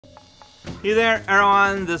Hey there,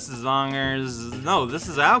 everyone, this is Vangers. No, this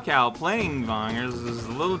is Alcal playing Vangers. There's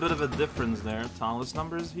a little bit of a difference there. Tallest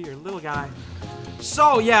number is here, little guy.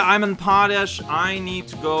 So, yeah, I'm in Potash. I need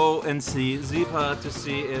to go and see Zipa to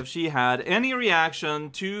see if she had any reaction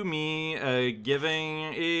to me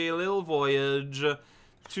giving a little voyage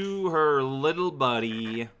to her little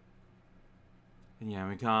buddy. And yeah,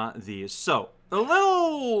 we got these. So, a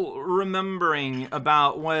little remembering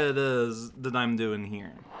about what it is that I'm doing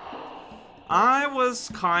here. I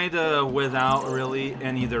was kinda without really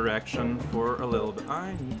any direction for a little bit.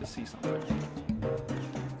 I need to see something.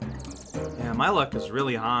 Yeah, my luck is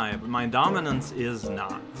really high, but my dominance is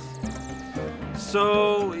not.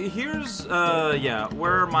 So here's, yeah,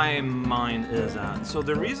 where my mind is at. So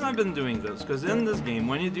the reason I've been doing this, because in this game,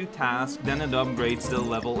 when you do tasks, then it upgrades the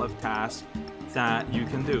level of task that you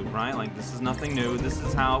can do, right? Like, this is nothing new. This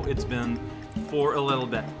is how it's been for a little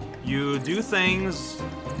bit. You do things,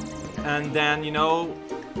 and then, you know,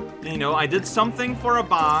 I did something for a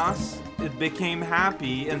boss, it became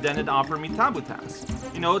happy, and then it offered me taboo tasks.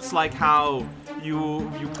 You know, it's like how you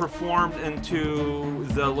performed into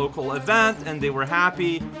the local event, and they were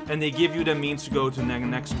happy, and they give you the means to go to the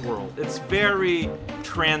next world. It's very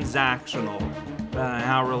transactional,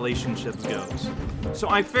 how relationships goes. So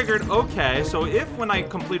I figured, okay, so if when I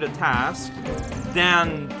complete a task,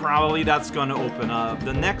 then probably that's gonna open up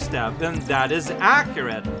the next step, and that is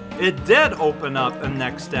accurate. It did open up a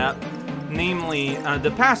next step, namely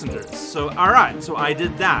the passengers. So, alright, so I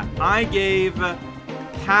did that. I gave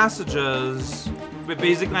passages, but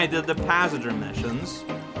basically I did the passenger missions.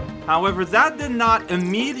 However, that did not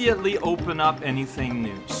immediately open up anything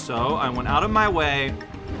new. So I went out of my way,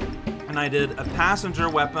 and I did a passenger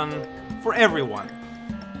weapon for everyone.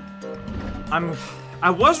 I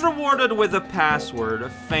was rewarded with a password, a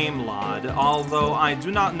fame lod, although I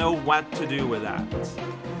do not know what to do with that.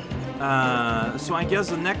 So I guess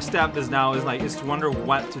the next step is now is to wonder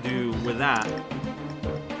what to do with that.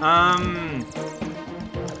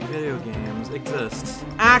 Video games exist.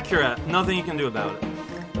 Accurate, nothing you can do about it.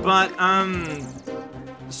 But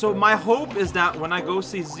so my hope is that when I go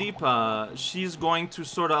see Zipa, she's going to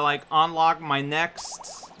sort of like unlock my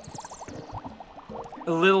next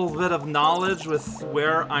a little bit of knowledge with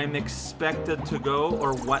where I'm expected to go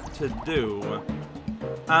or what to do.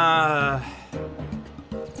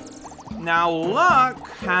 Now luck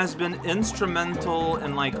has been instrumental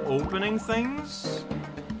in like opening things.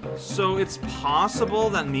 So it's possible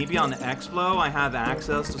that maybe on X-Blow I have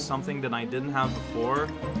access to something that I didn't have before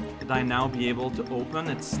that I now be able to open.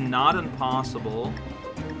 It's not impossible,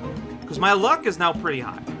 because my luck is now pretty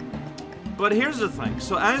high. But here's the thing.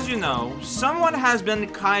 So as you know, someone has been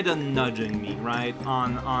kind of nudging me, right,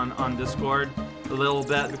 on Discord a little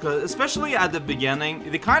bit, because especially at the beginning,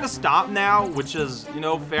 they kind of stopped now, which is, you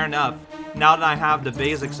know, fair enough. Now that I have the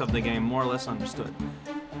basics of the game more or less understood.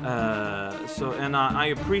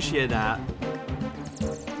 I appreciate that.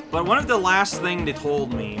 But one of the last thing they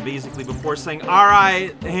told me, basically, before saying,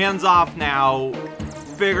 alright, hands off now,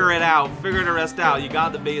 figure it out, figure the rest out, you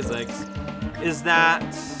got the basics, is that,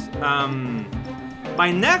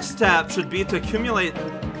 my next step should be to accumulate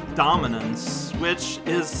dominance, which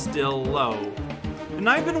is still low. And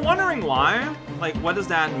I've been wondering why. Like, what does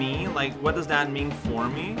that mean? Like, what does that mean for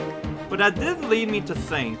me? But that did lead me to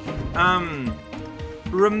think,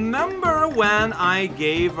 remember when I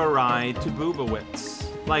gave a ride to Boobowitz?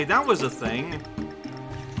 Like, that was a thing.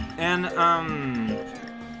 And,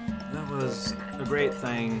 that was a great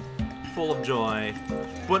thing, full of joy.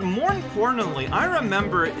 But more importantly, I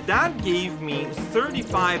remember that gave me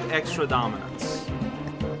 35 extra dominance,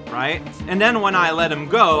 right? And then when I let him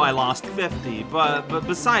go, I lost 50. But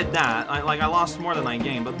beside that, I lost more than I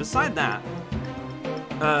gained. But beside that,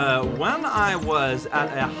 when I was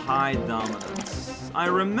at a high dominance, I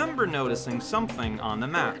remember noticing something on the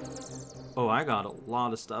map. Oh, I got a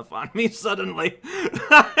lot of stuff on me suddenly.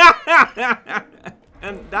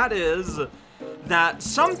 And that is that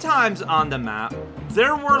sometimes on the map,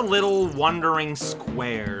 there were little wandering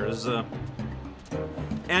squares.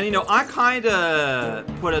 And, you know, I kind of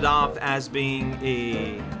put it off as being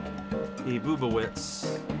a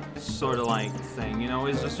Boobowitz sort of like thing. You know,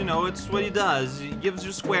 it's just, you know, it's what he does. He gives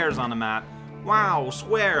you squares on the map. Wow,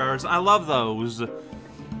 squares. I love those.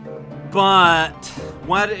 But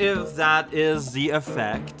what if that is the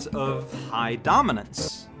effect of high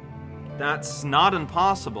dominance? That's not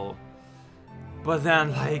impossible. But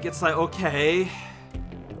then, like, it's like, okay,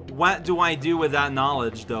 what do I do with that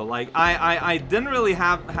knowledge, though? Like, I didn't really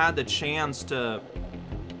have had the chance to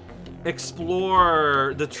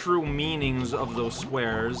explore the true meanings of those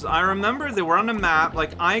squares. I remember they were on a map,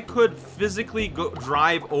 like I could physically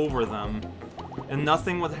drive over them and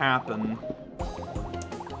nothing would happen.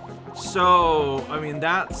 So, I mean,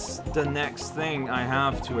 that's the next thing I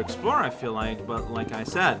have to explore, I feel like, but like I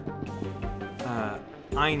said,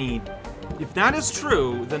 I need, if that is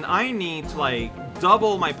true, then I need to, like,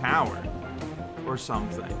 double my power or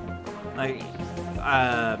something. Like,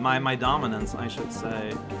 my dominance, I should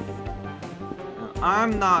say.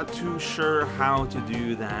 I'm not too sure how to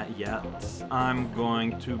do that yet. I'm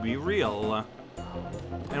going to be real.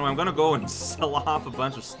 Anyway, I'm gonna go and sell off a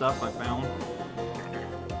bunch of stuff I found.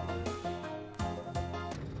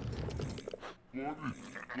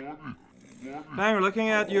 Banger, looking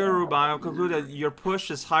at your Rubai, I'll conclude that your push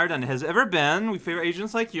is higher than it has ever been. We favor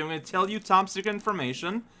agents like you. I'm going to tell you top secret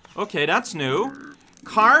information. Okay, that's new.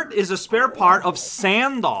 Cart is a spare part of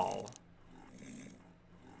Sandal.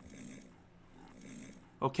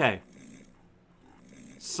 Okay.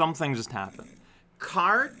 Something just happened.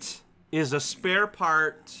 Cart is a spare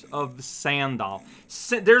part of Sandal.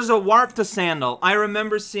 There's a warp to Sandal. I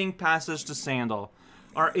remember seeing passage to Sandal.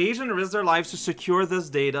 Our agent risks their lives to secure this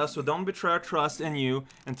data, so don't betray our trust in you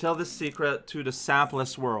and tell this secret to the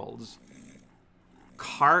sapless worlds.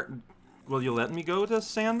 Cart, will you let me go to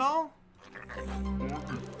Sandal?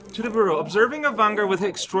 To the Bureau. Observing a Vanger with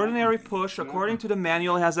extraordinary push, according to the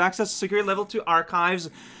manual, has access to secret level 2 archives.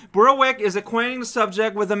 Burwick is acquainting the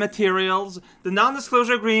subject with the materials. The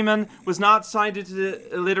non-disclosure agreement was not signed due to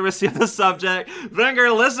the illiteracy of the subject.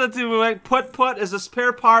 Vanger, listen to me. Put is a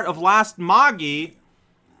spare part of Last Magi.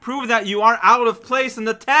 Prove that you are out of place in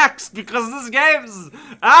the text, because this game's...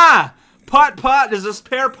 Put is a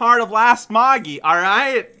spare part of Last Magi,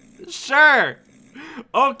 alright? Sure.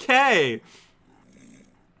 Okay.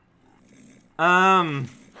 But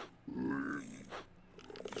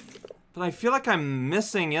I feel like I'm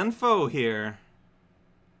missing info here.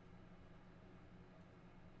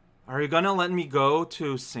 Are you gonna let me go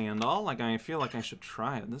to Sandal? Like, I feel like I should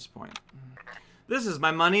try at this point. This is my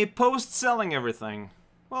money post-selling everything.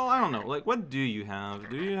 Well, I don't know. Like, what do you have?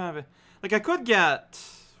 Do you have it? Like, I could get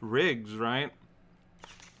rigs, right?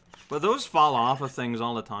 But those fall off of things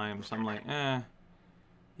all the time. So I'm like, yeah,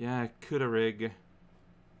 I could a rig.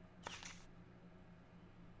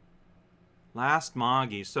 Last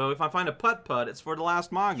Magi. So if I find a put, it's for the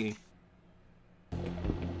Last Magi.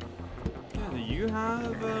 Yeah, do you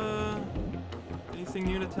have anything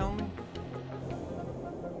new to tell me?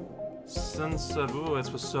 Since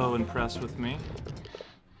Savuitz was so impressed with me.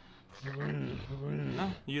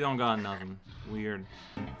 No, you don't got nothing. Weird.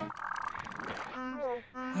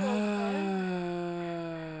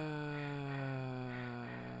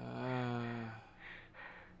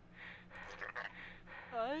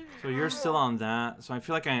 So you're still on that. So I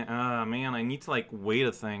feel like man, I need to like wait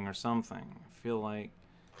a thing or something. I feel like,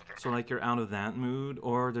 so like you're out of that mood,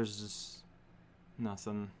 or there's just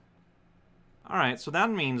nothing. All right, so that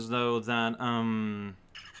means though that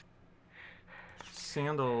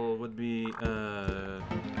Sandal would be,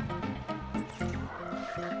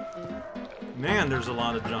 man, there's a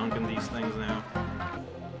lot of junk in these things now.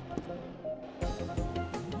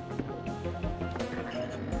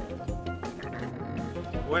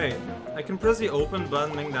 Wait, I can press the open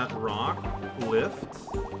button, make that rock lift.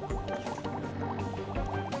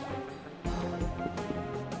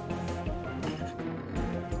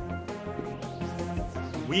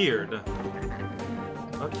 Weird.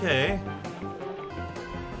 Okay.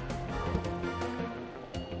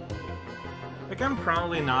 Like, I'm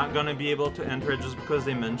probably not gonna be able to enter it just because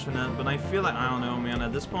they mention it, but I feel like, I don't know, man,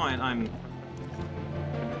 at this point, I'm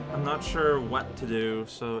not sure what to do,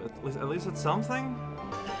 so at least it's something?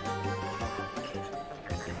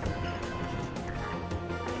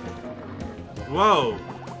 Whoa!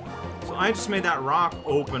 So I just made that rock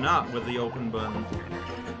open up with the open button.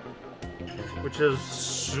 Which is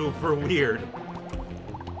super weird.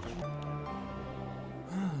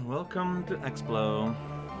 Welcome to Explo.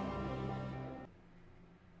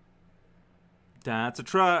 That's a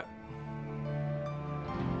truck.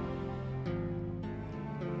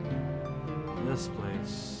 This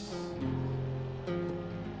place.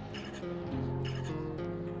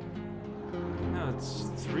 No,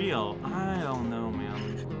 it's real. I don't know, man.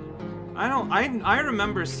 I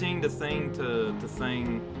remember seeing the thing to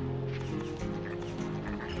thing.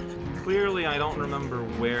 Clearly, I don't remember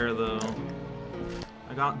where though.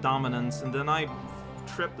 I got dominance, and then I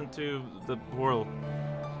tripped into the portal.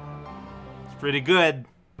 It's pretty good.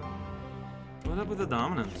 What up with the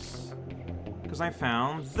dominance? Because I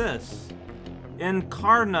found this.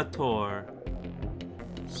 Incarnator.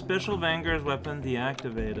 Special Vangers weapon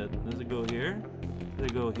deactivated. Does it go here? Does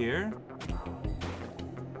it go here?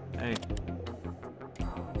 Hey.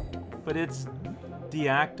 But it's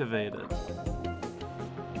deactivated.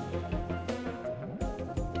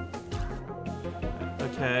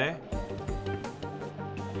 Okay.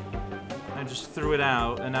 I just threw it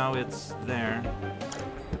out, and now it's there.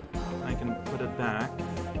 I can put it back.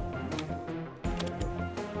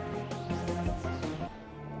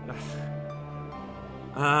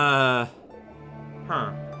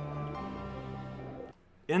 Huh.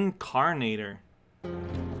 Incarnator. I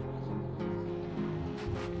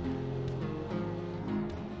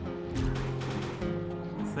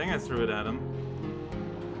think I threw it at him.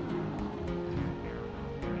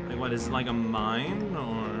 Like, what, is it like a mine,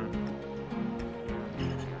 or?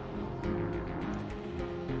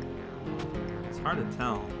 It's hard to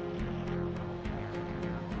tell.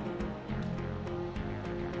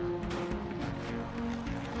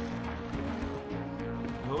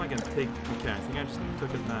 I can take. Okay, I think I just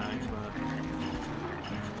took it back, but.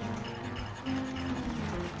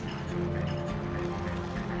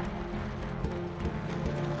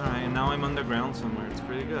 Alright, and now I'm underground somewhere. It's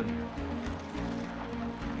pretty good.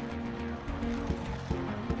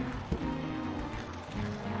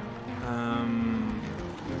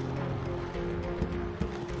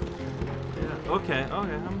 Yeah, okay,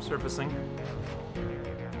 I'm surfacing.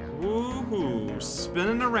 Woohoo!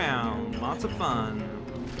 Spinning around. Lots of fun.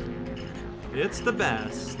 It's the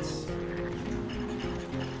best.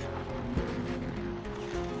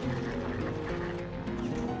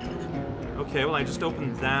 Okay, well I just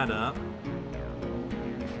opened that up.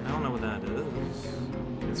 I don't know what that is.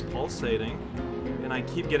 It's pulsating. And I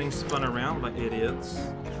keep getting spun around by idiots.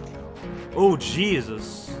 Oh,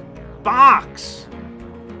 Jesus. Box!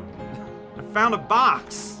 I found a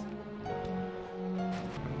box!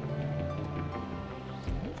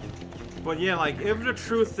 But yeah, like, if the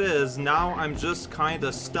truth is, now I'm just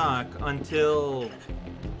kinda stuck until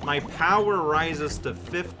my power rises to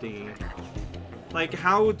 50. Like,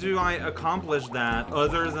 how do I accomplish that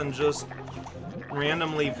other than just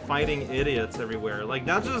randomly fighting idiots everywhere? Like,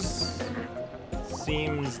 that just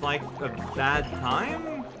seems like a bad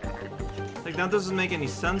time? Like, that doesn't make any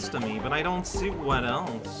sense to me, but I don't see what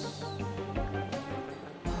else.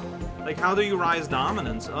 Like, how do you rise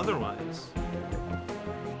dominance otherwise?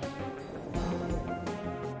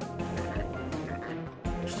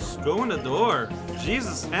 Go in the door.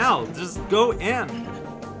 Jesus hell, just go in.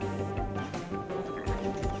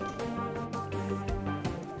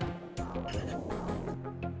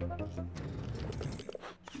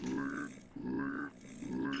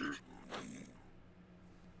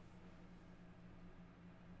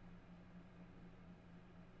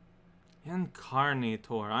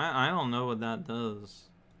 Incarnator. I don't know what that does.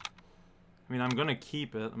 I mean, I'm gonna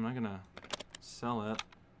keep it. I'm not gonna sell it.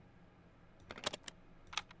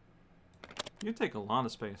 You take a lot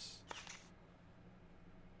of space.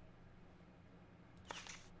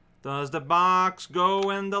 Does the box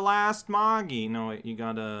go in the last Moggy? No, wait, you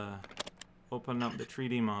gotta open up the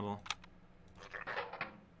 3D model.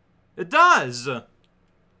 It does!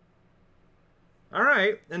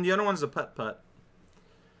 Alright, and the other one's a putt-putt.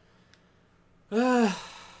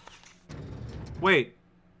 Wait.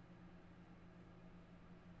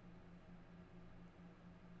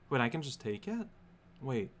 Wait, I can just take it?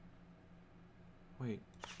 Wait. Wait,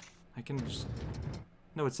 I can just...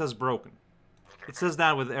 No, it says broken. It says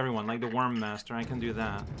that with everyone, like the Worm Master. I can do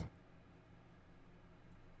that.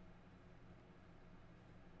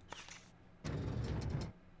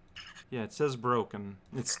 Yeah, it says broken.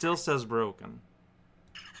 It still says broken.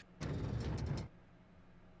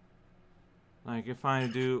 Like, if I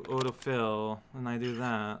do autofill, and I do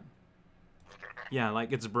that... Yeah,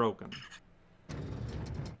 like, it's broken.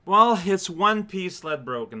 Well, it's one piece lead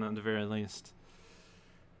broken at the very least.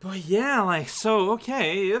 But yeah, like, so,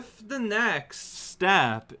 okay, if the next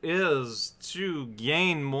step is to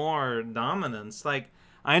gain more dominance, like,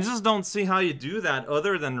 I just don't see how you do that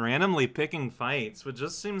other than randomly picking fights, which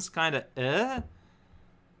just seems kind of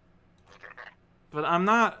But I'm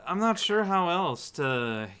not sure how else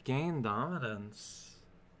to gain dominance.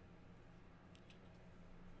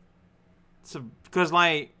 So, because,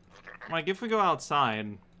 like, if we go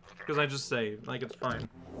outside, because I just saved, like, it's fine.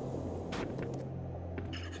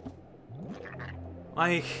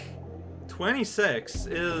 Like, 26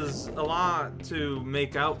 is a lot to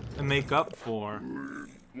make up for.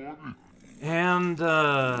 And,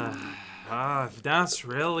 that's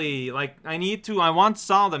really, like, I want to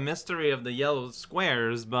solve the mystery of the yellow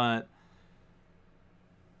squares, but,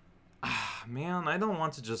 man, I don't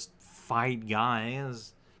want to just fight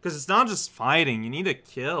guys. Because it's not just fighting, you need to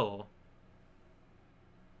kill.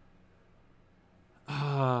 Do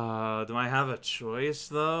I have a choice,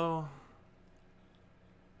 though?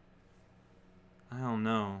 I don't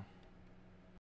know.